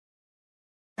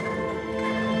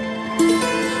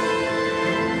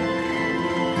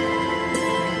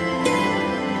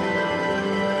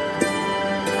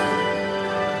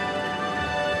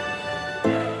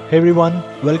Hey everyone,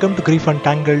 welcome to Grief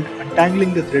Untangled,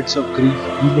 untangling the threads of grief,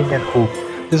 healing, and hope.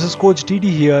 This is Coach DD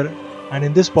here, and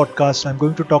in this podcast, I'm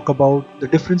going to talk about the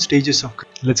different stages of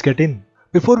grief. Let's get in.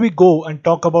 Before we go and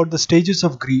talk about the stages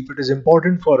of grief, it is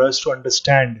important for us to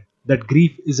understand that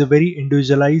grief is a very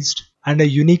individualized and a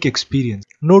unique experience.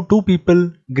 No two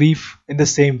people grieve in the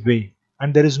same way,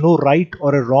 and there is no right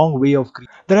or a wrong way of grief.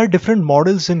 There are different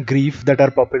models in grief that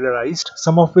are popularized,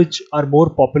 some of which are more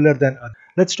popular than others.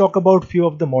 Let's talk about few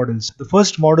of the models. The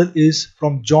first model is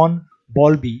from John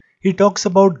Bowlby. He talks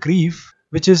about grief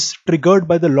which is triggered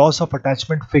by the loss of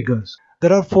attachment figures.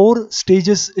 There are four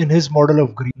stages in his model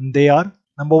of grief. They are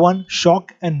number 1,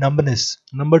 shock and numbness.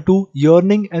 Number 2,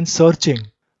 yearning and searching.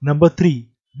 Number 3,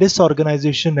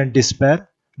 disorganization and despair.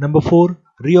 Number 4,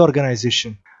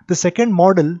 reorganization. The second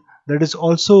model that is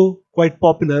also quite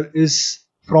popular is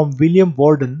from William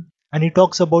Worden, and he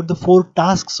talks about the 4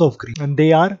 tasks of grief, and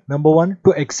they are number 1,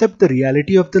 to accept the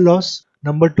reality of the loss.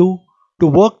 Number 2, to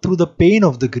work through the pain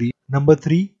of the grief. Number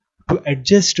 3, to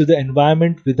adjust to the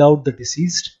environment without the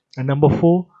deceased. And number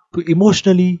 4, to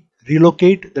emotionally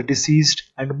relocate the deceased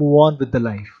and move on with the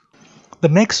life. The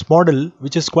next model,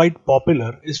 which is quite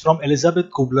popular, is from Elizabeth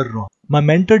Kubler-Ross. My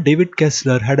mentor David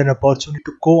Kessler had an opportunity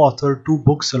to co-author 2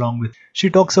 books along with. She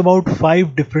talks about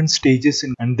 5 different stages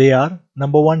and they are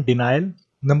number 1, denial.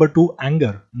 Number 2,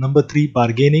 anger. Number 3,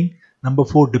 bargaining. Number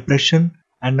 4, depression.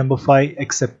 And number 5,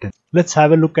 acceptance. Let's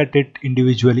have a look at it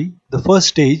individually. The first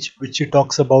stage which she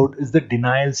talks about is the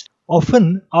denial stage.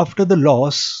 Often after the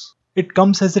loss, it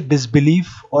comes as a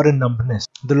disbelief or a numbness.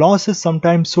 The loss is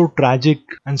sometimes so tragic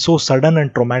and so sudden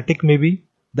and traumatic maybe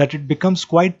that it becomes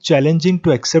quite challenging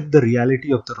to accept the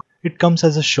reality of the loss. It comes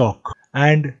as a shock,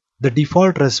 and the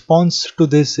default response to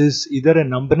this is either a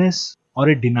numbness or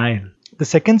a denial. The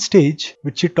second stage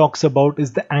which she talks about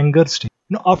is the anger stage.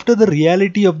 Now, after the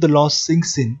reality of the loss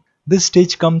sinks in, this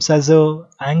stage comes as a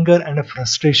anger and a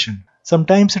frustration.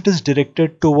 Sometimes it is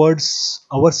directed towards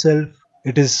ourselves,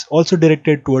 it is also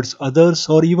directed towards others,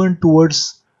 or even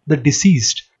towards the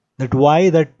deceased, that why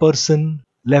that person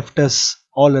left us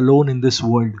all alone in this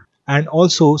world. And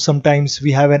also sometimes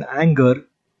we have an anger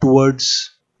towards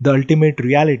the ultimate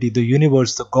reality, the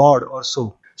universe, the God or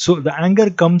so. So the anger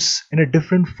comes in a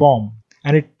different form,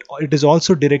 and it is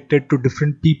also directed to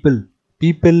different people,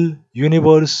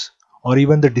 universe, or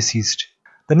even the deceased.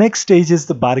 The next stage is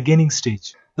the bargaining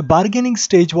stage. The bargaining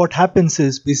stage, what happens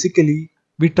is basically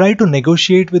we try to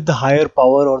negotiate with the higher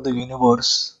power or the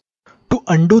universe to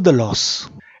undo the loss.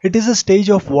 It is a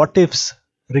stage of what ifs,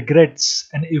 regrets,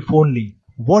 and if only.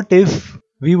 What if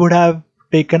we would have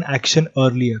taken action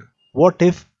earlier? What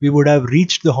if we would have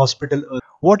reached the hospital earlier?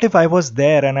 What if I was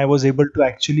there and I was able to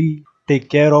actually take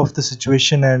care of the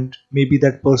situation and maybe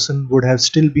that person would have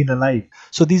still been alive?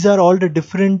 So these are all the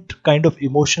different kind of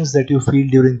emotions that you feel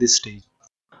during this stage.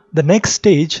 The next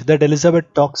stage that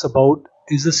Elizabeth talks about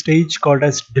is a stage called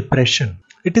as depression.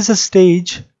 It is a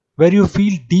stage where you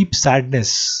feel deep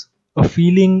sadness, a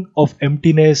feeling of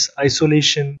emptiness,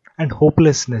 isolation, and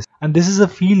hopelessness. And this is a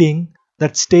feeling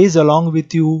that stays along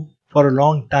with you for a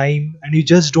long time, and you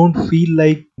just don't feel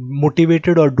like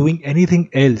motivated or doing anything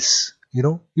else.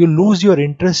 You lose your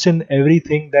interest in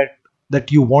everything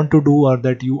that you want to do or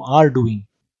that you are doing.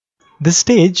 This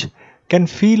stage can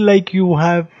feel like you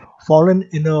have fallen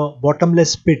in a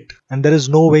bottomless pit and there is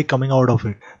no way coming out of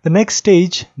it. The next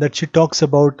stage that she talks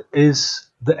about is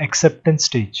the acceptance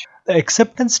stage. The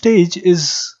acceptance stage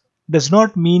does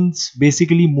not mean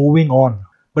basically moving on,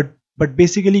 but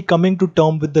basically coming to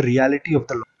terms with the reality of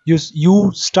the loss.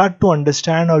 You start to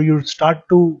understand, or you start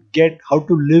to get how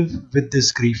to live with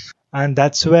this grief, and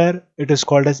that's where it is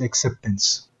called as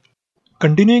acceptance.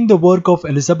 Continuing the work of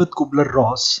Elizabeth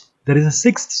Kubler-Ross, there is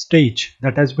a 6th stage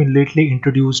that has been lately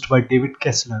introduced by David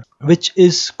Kessler, which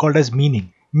is called as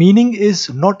meaning. Meaning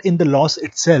is not in the loss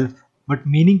itself, but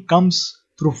meaning comes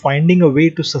through finding a way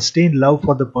to sustain love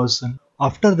for the person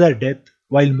after their death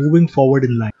while moving forward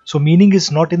in life. So meaning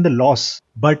is not in the loss,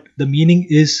 but the meaning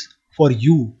is for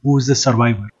you who is the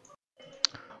survivor.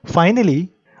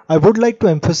 Finally, I would like to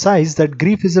emphasize that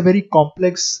grief is a very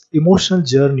complex emotional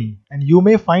journey, and you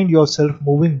may find yourself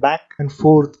moving back and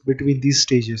forth between these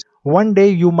stages. One day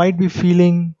you might be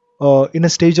feeling in a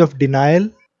stage of denial,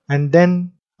 and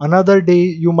then another day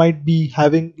you might be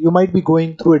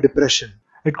going through a depression.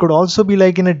 It could also be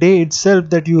like in a day itself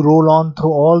that you roll on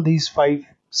through all these 5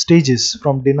 stages,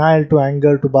 from denial to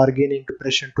anger to bargaining,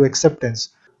 depression to acceptance.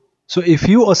 So if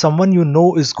you or someone you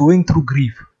know is going through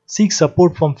grief, seek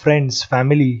support from friends,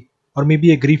 family, or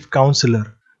maybe a grief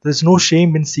counselor. There is no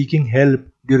shame in seeking help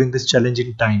during this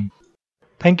challenging time.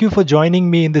 Thank you for joining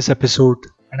me in this episode.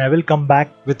 And I will come back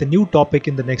with a new topic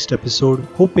in the next episode,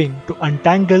 hoping to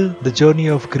untangle the journey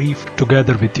of grief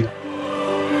together with you.